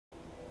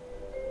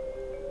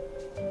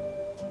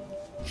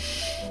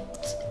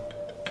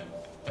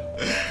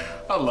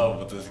I love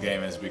what this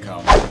game has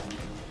become.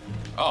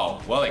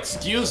 Oh, well,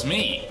 excuse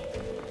me,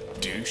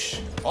 douche.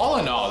 All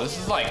in all, this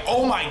is like,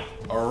 oh my,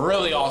 a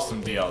really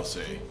awesome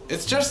DLC.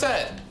 It's just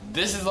that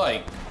this is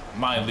like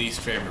my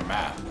least favorite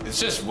map. It's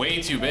just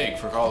way too big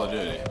for Call of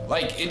Duty.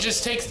 Like, it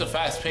just takes the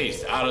fast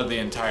pace out of the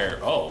entire,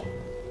 oh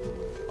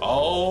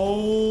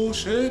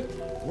shit,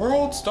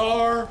 World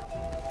Star.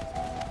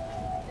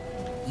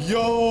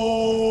 Yo!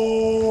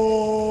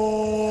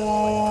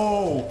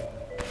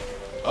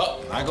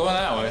 Oh, not going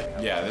that way.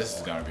 Yeah, this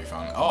is gonna be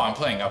fun. Oh, I'm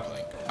playing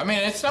Uplink. I mean,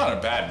 it's not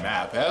a bad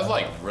map. It has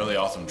like really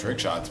awesome trick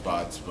shot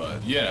spots,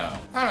 but you know,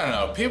 I don't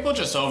know. People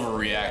just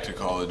overreact to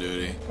Call of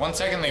Duty. One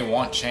second they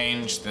want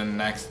change, then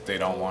next they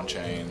don't want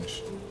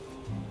change.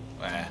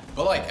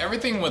 But like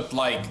everything with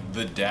like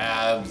the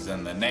dabs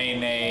and the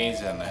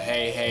nay-nays and the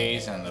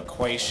hey-hays and the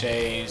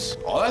quay-shays,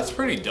 all that's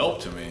pretty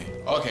dope to me.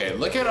 Okay,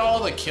 look at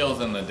all the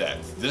kills and the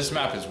deaths. This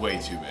map is way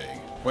too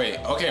big. Wait,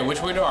 okay,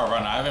 which way do I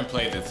run? I haven't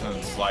played it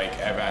since like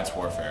Advanced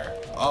Warfare.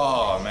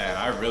 Oh man,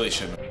 I really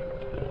shouldn't.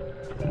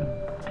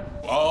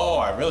 Oh,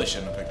 I really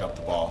shouldn't have picked up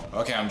the ball.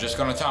 Okay, I'm just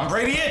gonna Tom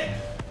Brady it.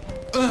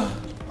 All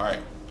right.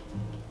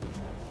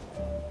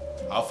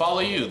 I'll follow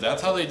you.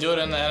 That's how they do it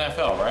in the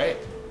NFL, right?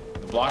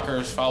 The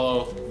blockers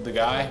follow the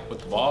guy with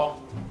the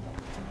ball.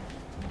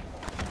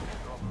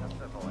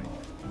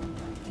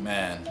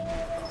 Man.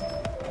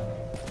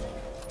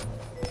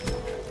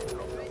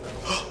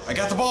 I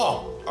got the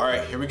ball. All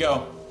right, here we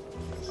go.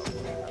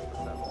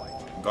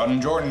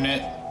 Gordon Jordan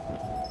it.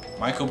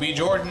 Michael B.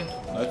 Jordan.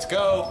 Let's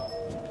go.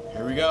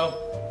 Here we go.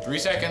 3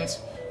 seconds.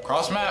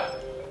 Cross map.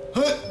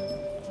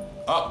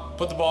 Oh,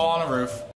 put the ball on the roof.